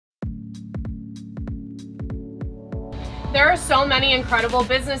There are so many incredible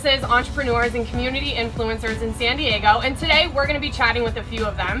businesses, entrepreneurs, and community influencers in San Diego, and today we're going to be chatting with a few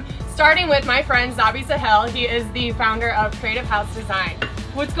of them, starting with my friend Zabie Sahial. He is the founder of Kreativ Haus Design.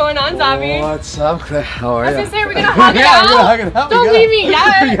 What's going on, Zabie? What's up, Claire? How are you? I was going to say, are we going to hug it out? We're gonna hug it out. Don't leave me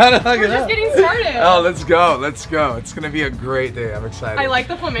yet. We gotta hug We're it out. just getting started. Oh, let's go. Let's go. It's going to be a great day. I'm excited. I like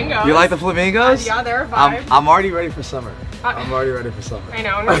the flamingos. You like the flamingos? Yeah, they're a vibe. I'm already ready for summer. I'm already ready for summer. I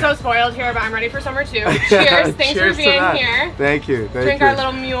know, and we're so spoiled here, but I'm ready for summer too. Cheers. Thanks Cheers for being to that. here. Thank you. Drink our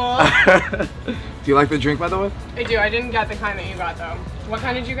little mule. Do you like the drink, by the way? I do. I didn't get the kind that you got, though. What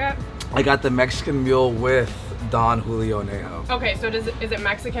kind did you get? I got the Mexican mule with Don Julio Nejo. Okay, so is it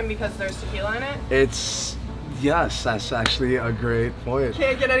Mexican because there's tequila in it? Yes, that's actually a great point.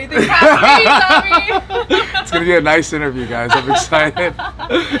 Can't get anything past me, Zabie. It's gonna be a nice interview, guys. I'm excited.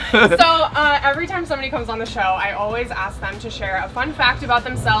 So every time somebody comes on the show, I always ask them to share a fun fact about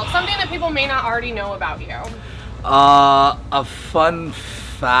themselves, something that people may not already know about you. A fun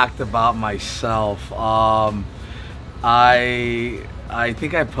fact about myself. I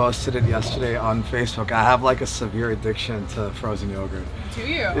think I posted it yesterday on Facebook. I have like a severe addiction to frozen yogurt. Do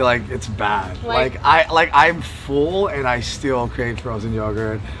you? Like, it's bad. I'm full and I still crave frozen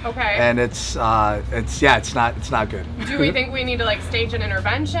yogurt. Okay. And it's not good. Do we think we need to like stage an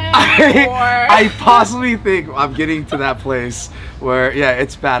intervention? I possibly think I'm getting to that place where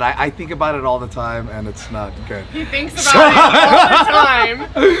it's bad. I think about it all the time and it's not good. He thinks about it all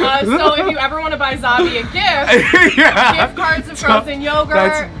the time. So if you ever want to buy Zabie a gift, gift cards of frozen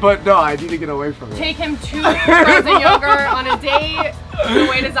yogurt. But no, I need to get away from it. Take him to frozen yogurt on a date. The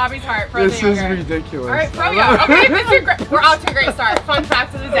way to Zabie's heart. Frozen this yogurt. is ridiculous. All right, froyo. Okay, we're out to a great start. Fun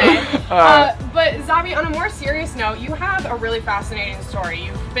fact of the day. But Zabie, on a more serious note, you have a really fascinating story.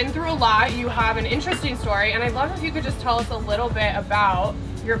 You've been through a lot. You have an interesting story, and I'd love if you could just tell us a little bit about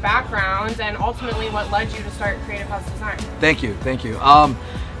your background and ultimately what led you to start Kreativ Haus Design. Thank you.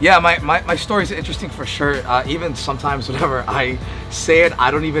 Yeah, my story is interesting for sure. Even sometimes whenever I say it, I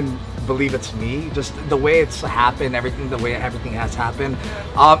don't even believe it's me. Just the way it's happened, the way everything has happened.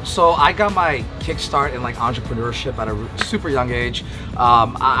 So I got my kickstart in like entrepreneurship at a super young age.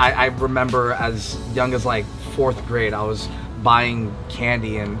 I remember as young as like 4th grade, I was buying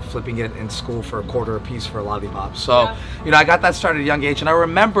candy and flipping it in school for $1 a piece for a lollipop. So, I got that started at a young age. And I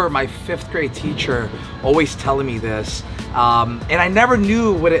remember my 5th grade teacher always telling me this. And I never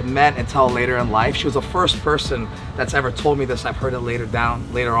knew what it meant until later in life. She was the first person that's ever told me this. I've heard it later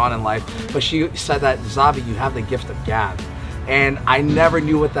on in life. But she said that, Zabie, you have the gift of gab. And I never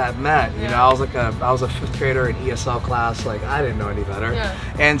knew what that meant. I was a 5th grader in ESL class. Like, I didn't know any better.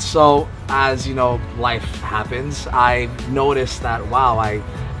 And so as life happens, I noticed that, wow, I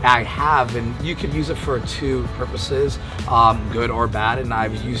have, and you could use it for 2 purposes, good or bad, and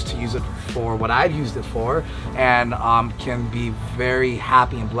I've used to use it for what I've used it for, and can be very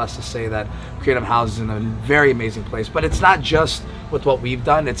happy and blessed to say that Kreativ Haus is in a very amazing place. But it's not just with what we've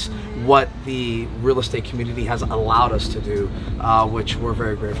done, it's what the real estate community has allowed us to do, which we're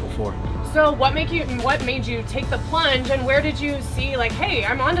very grateful for. So what made you take the plunge, and where did you see like, hey,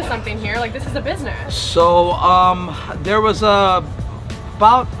 I'm onto something here, like this is a business? So there was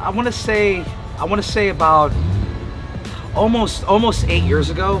about I want to say about almost 8 years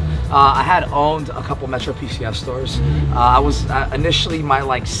ago, I had owned a couple Metro PCS stores. I was initially, my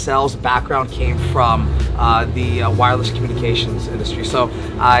like sales background came from the wireless communications industry. So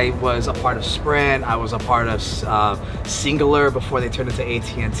I was a part of Sprint, I was a part of Singular before they turned into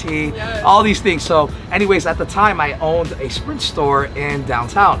AT&T, all these things. So anyways, at the time I owned a Sprint store in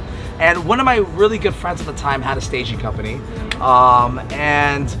downtown. And one of my really good friends at the time had a staging company.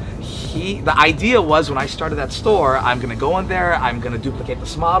 And the idea was, when I started that store, I'm gonna go in there, I'm gonna duplicate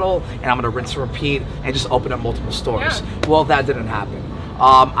this model, and I'm gonna rinse and repeat and just open up multiple stores. Well, that didn't happen.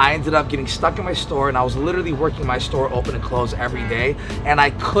 I ended up getting stuck in my store, and I was literally working my store open and close every day, and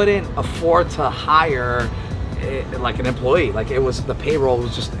I couldn't afford to hire like an employee. Like, it was, the payroll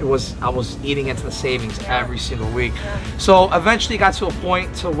was just, I was eating into the savings every single week. So eventually got to a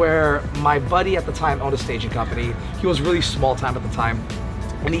point to where my buddy at the time owned a staging company. He was really small time at the time,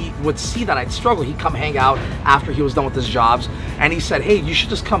 and he would see that I'd struggle. He'd come hang out after he was done with his jobs, and he said, hey, you should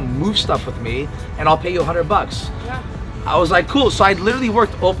just come move stuff with me and I'll pay you $100. I was like, cool. So I literally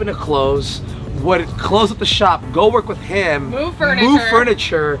worked open to close, would close up the shop, go work with him, move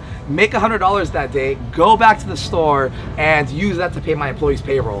furniture, make $100 that day, go back to the store, and use that to pay my employees'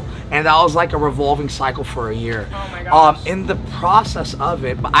 payroll. And that was like a revolving cycle for a year. Oh my gosh. In the process of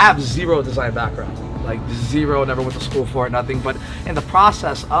it, but I have zero design background, like zero, never went to school for it, nothing. But in the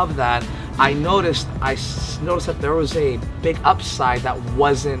process of that, I noticed that there was a big upside that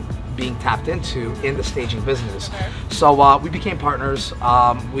wasn't being tapped into in the staging business. So we became partners.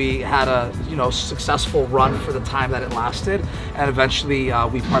 We had a successful run for the time that it lasted, and eventually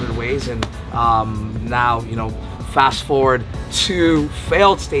we parted ways. And now, fast forward 2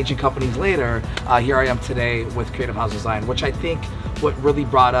 failed staging companies later, here I am today with Kreativ Haus Design, which I think what really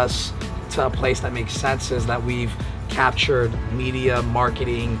brought us to a place that makes sense is that we've captured media,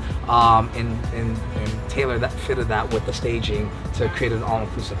 marketing, and fitted that with the staging to create an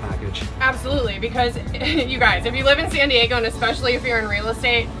all-inclusive package. Absolutely, because you guys, if you live in San Diego, and especially if you're in real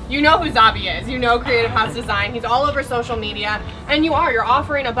estate, you know who Zabie is. You know Kreativ Haus Design. He's all over social media, and you're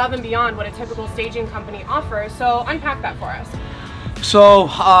offering above and beyond what a typical staging company offers. So unpack that for us. So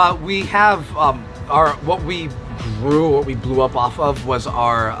we have what we blew up off of was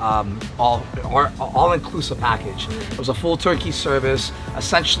our all-inclusive package. It was a full turnkey service.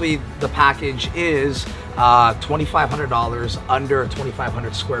 Essentially, the package is $2,500 under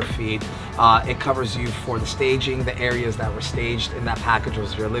 2,500 square feet. It covers you for the staging. The areas that were staged in that package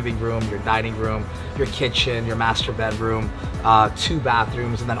was your living room, your dining room, your kitchen, your master bedroom, 2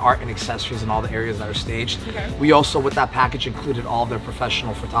 bathrooms, and then art and accessories in all the areas that are staged. We also, with that package, included all of their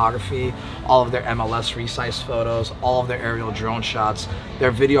professional photography, all of their MLS resized photos, all of their aerial drone shots,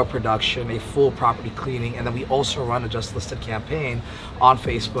 their video production, a full property cleaning, and then we also run a just listed campaign on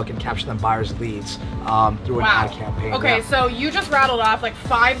Facebook and capture them buyers' leads through an ad campaign. Okay, so you just rattled off like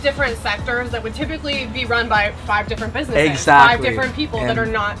 5 different sectors that would typically be run by 5 different businesses. Exactly. 5 different people that are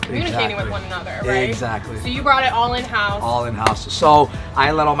not communicating with one another, right? Exactly. So you brought it all in-house. All in-house. So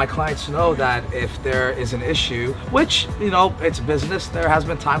I let all my clients know that if there is an issue, which, it's business, there has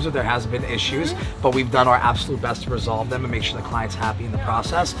been times where there has been issues, but we've done our absolute best to resolve them and make sure the client's happy in the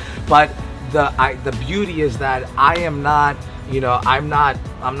process. But the beauty is that I am not, I'm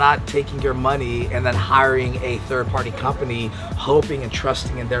not taking your money and then hiring a third-party company, hoping and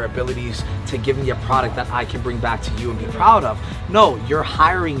trusting in their abilities to give me a product that I can bring back to you and be proud of. No, you're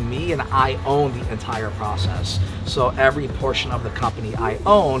hiring me and I own the entire process. So every portion of the company I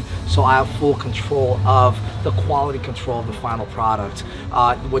own, so I have full control of the quality control of the final product,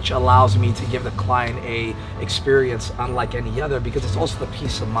 which allows me to give the client a experience unlike any other, because it's also the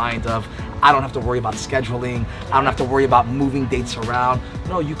peace of mind of I don't have to worry about scheduling, I don't have to worry about moving dates around.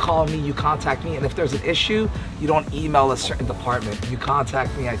 No, you call me, you contact me, and if there's an issue, you don't email a certain department. You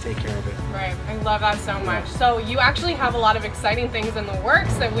contact me, I take care of it. Right, I love that so much. So you actually have a lot of exciting things in the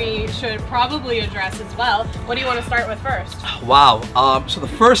works that we should probably address as well. What do you want to start with first? Wow, so the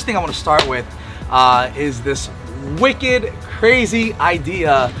first thing I want to start with is this wicked, crazy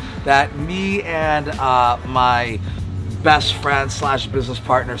idea that me and my best friends / business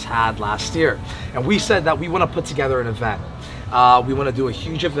partners had last year. And we said that we want to put together an event. We want to do a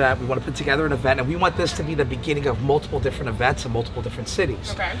huge event. We want to put together an event, and we want this to be the beginning of multiple different events in multiple different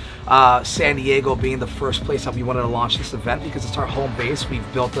cities. Okay. San Diego being the first place that we wanted to launch this event because it's our home base.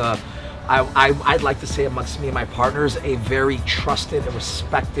 We've built I'd like to say amongst me and my partners, a very trusted and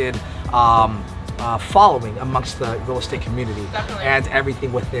respected following amongst the real estate community. Definitely. And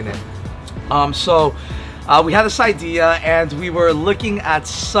everything within it. So we had this idea, and we were looking at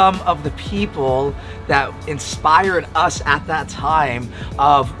some of the people that inspired us at that time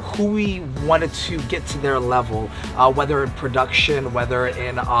of who we wanted to get to their level, whether in production, whether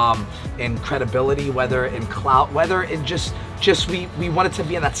in credibility, whether in clout, whether in just we wanted to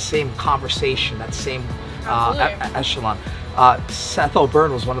be in that same conversation, that same echelon. Seth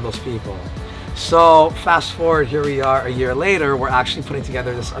O'Byrne was one of those people. So fast forward, here we are a year later, we're actually putting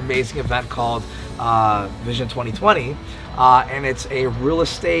together this amazing event called Vision 2020, and it's a real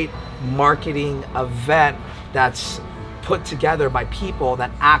estate marketing event that's put together by people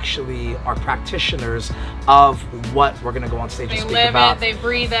that actually are practitioners of what we're going to go on stage and speak about. They live it, they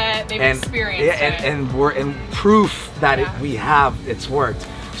breathe it, they've experienced it. And we're in proof that it's worked.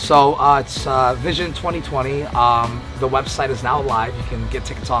 So it's Vision 2020. The website is now live. You can get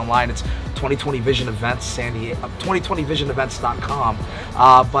tickets online. It's 2020 Vision Events, San Diego, 2020visionevents.com.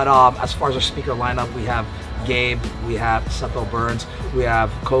 But as far as our speaker lineup, we have Gabe, we have Seth O'Byrne, we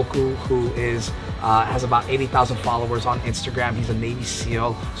have Koku, who has about 80,000 followers on Instagram. He's a Navy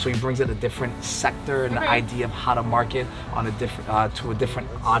SEAL, so he brings in a different sector and the idea of how to market on a different to a different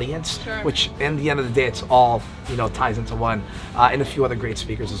audience. Which, in the end of the day, it's all ties into one, and a few other great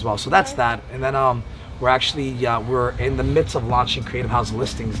speakers as well. So that's that, and then we're actually we're in the midst of launching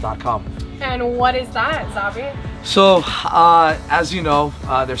CreativHouseListings.com. And what is that, Zabie? So as you know,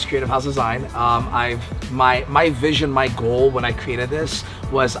 there's Kreativ Haus Design. My vision, my goal when I created this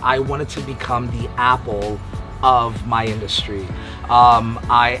was I wanted to become the Apple of my industry.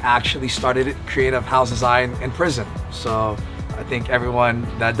 I actually started Kreativ Haus Design in prison. So I think everyone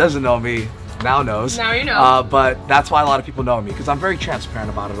that doesn't know me now knows. Now you know. But that's why a lot of people know me, because I'm very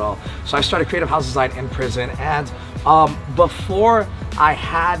transparent about it all. So I started Kreativ Haus Design in prison, and before I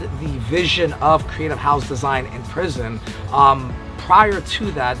had the vision of Kreativ Haus Design in prison, prior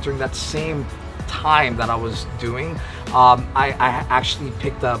to that, during that same time that I was doing, I actually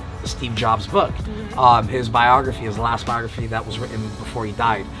picked up Steve Jobs' book, his biography, his last biography that was written before he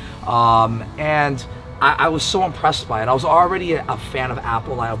died. And I was so impressed by it. I was already a fan of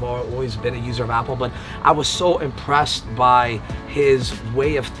Apple. I've always been a user of Apple, but I was so impressed by his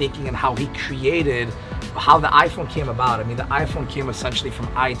way of thinking and how he created, how the iPhone came about. I mean, the iPhone came essentially from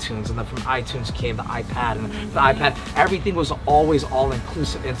iTunes, and then from iTunes came the iPad, and the iPad, everything was always all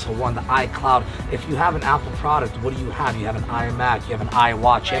inclusive into one, the iCloud. If you have an Apple product, what do you have? You have an iMac, you have an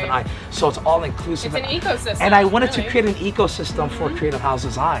iWatch, you have an so it's all inclusive. It's an ecosystem. And I wanted to create an ecosystem for Kreativ Haus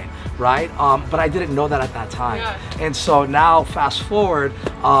Design, right? But I didn't know that at that time. And so now, fast forward,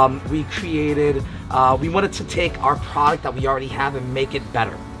 we created, we wanted to take our product that we already have and make it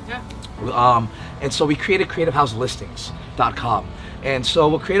better. And so we created CreativHouseListings.com. And so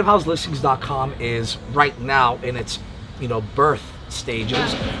what CreativHouseListings.com is right now in its, birth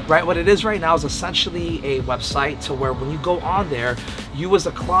stages, right? What it is right now is essentially a website to where when you go on there, you as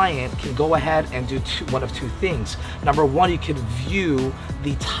a client can go ahead and do one of two things. Number one, you can view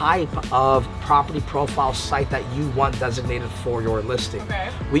the type of property profile site that you want designated for your listing.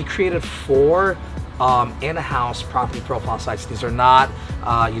 We created 4 in-house property profile sites. These are not,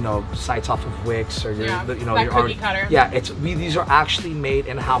 sites off of Wix or your cookie cutter. These are actually made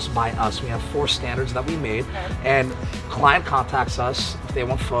in-house by us. We have 4 standards that we made, and client contacts us if they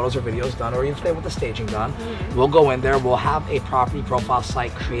want photos or videos done, or even if they want the staging done. We'll go in there. We'll have a property profile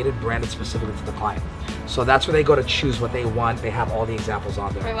site created, branded specifically to the client. So that's where they go to choose what they want. They have all the examples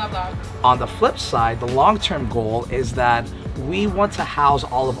on there. I love that. On the flip side, the long-term goal is that we want to house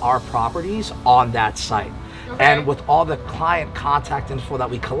all of our properties on that site. And with all the client contact info that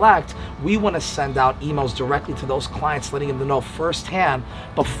we collect, we want to send out emails directly to those clients, letting them know firsthand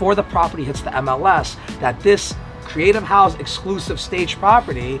before the property hits the MLS that this Kreativ Haus exclusive stage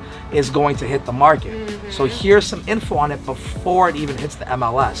property is going to hit the market. So here's some info on it before it even hits the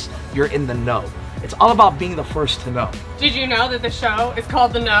MLS. You're in the know. It's all about being the first to know. Did you know that the show is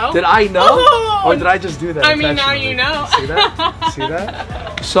called The Know? Did I know? Or did I just do that? I mean, now you know. See that? See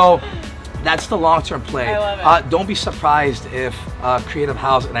that? So that's the long-term play. I love it. Don't be surprised if Kreativ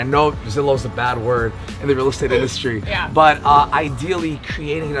Haus, and I know Zillow's a bad word in the real estate industry, but ideally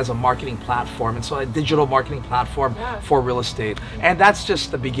creating it as a marketing platform, and so a digital marketing platform for real estate. And that's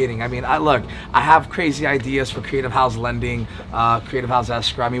just the beginning. I mean, I have crazy ideas for Kreativ Haus Lending, Kreativ Haus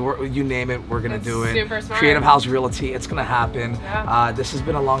Escrow. I mean, you name it, we're gonna do it. Super smart. Kreativ Haus Realty, it's gonna happen. This has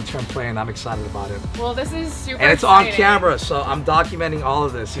been a long-term play, and I'm excited about it. Well, this is super And it's exciting. on camera, so I'm documenting all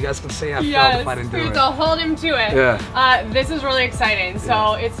of this. You guys can say I failed if I didn't do it. So hold him to it. This is really exciting.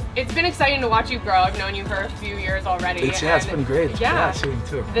 So it's been exciting to watch you grow. I've known you for a few years already. It's been great. Seeing you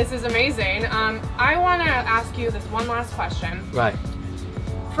too. This is amazing. I want to ask you this one last question. Right.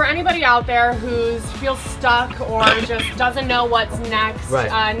 For anybody out there who feels stuck or just doesn't know what's next,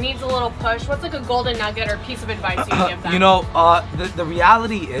 needs a little push, what's like a golden nugget or piece of advice you give them? The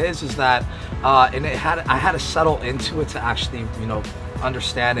reality is that, and I had to settle into it to actually,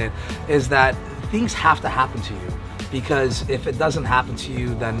 understand it, is that things have to happen to you. Because if it doesn't happen to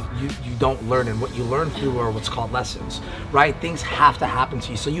you, then you don't learn, and what you learn through are what's called lessons, right? Things have to happen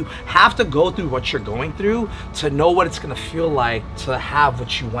to you. So you have to go through what you're going through to know what it's gonna feel like to have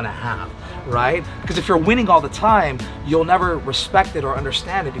what you wanna have, right? Because if you're winning all the time, you'll never respect it or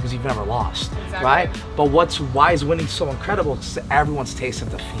understand it because you've never lost, right? But why is winning so incredible? Because everyone's tasted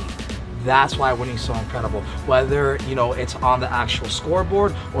defeat. That's why winning is so incredible. Whether, it's on the actual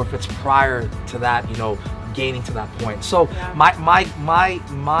scoreboard or if it's prior to that, gaining to that point. So my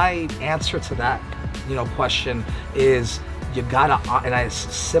answer to that question is, you gotta, and as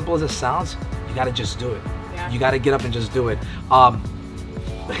simple as it sounds, you gotta just do it. You gotta get up and just do it.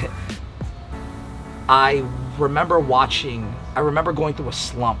 I remember going through a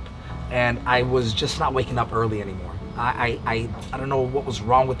slump, and I was just not waking up early anymore. I don't know what was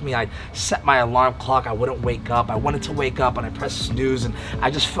wrong with me. I set my alarm clock, I wouldn't wake up. I wanted to wake up and I pressed snooze, and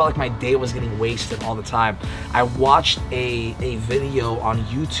I just felt like my day was getting wasted all the time. I watched a video on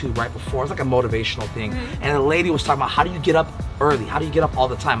YouTube right before, it was like a motivational thing, and a lady was talking about, how do you get up early? How do you get up all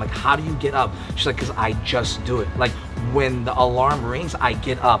the time? Like, how do you get up? She's like, because I just do it. Like, when the alarm rings, I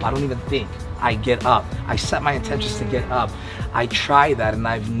get up. I don't even think. I get up. I set my intentions to get up. I try that, and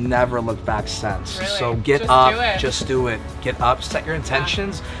I've never looked back since. Really? So get up, just do it. Get up, set your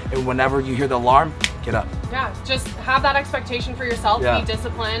intentions, and whenever you hear the alarm, get up. Yeah, just have that expectation for yourself, be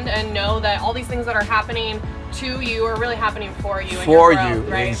disciplined, and know that all these things that are happening to you are really happening for you. For and your growth,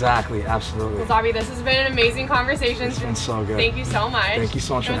 you, right? Exactly, absolutely. Well, Zabie, this has been an amazing conversation. It's been so good. Thank you so much. Thank you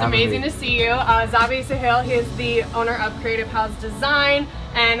so much for having me. It was amazing to see you. Zabie Sahial, he is the owner of Kreativ Haus Design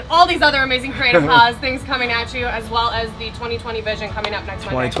and all these other amazing Kreativ Haus things coming at you, as well as the 2020 Vision coming up next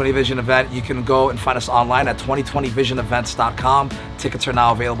Monday. 2020 Vision event. You can go and find us online at 2020visionevents.com. Tickets are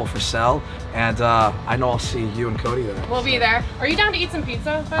now available for sale, and I know I'll see you and Cody there. We'll be there. Are you down to eat some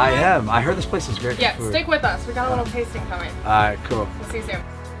pizza? I am. I heard this place is great for food. Stick with us. We got a little tasting coming. All right, cool. We'll see you soon.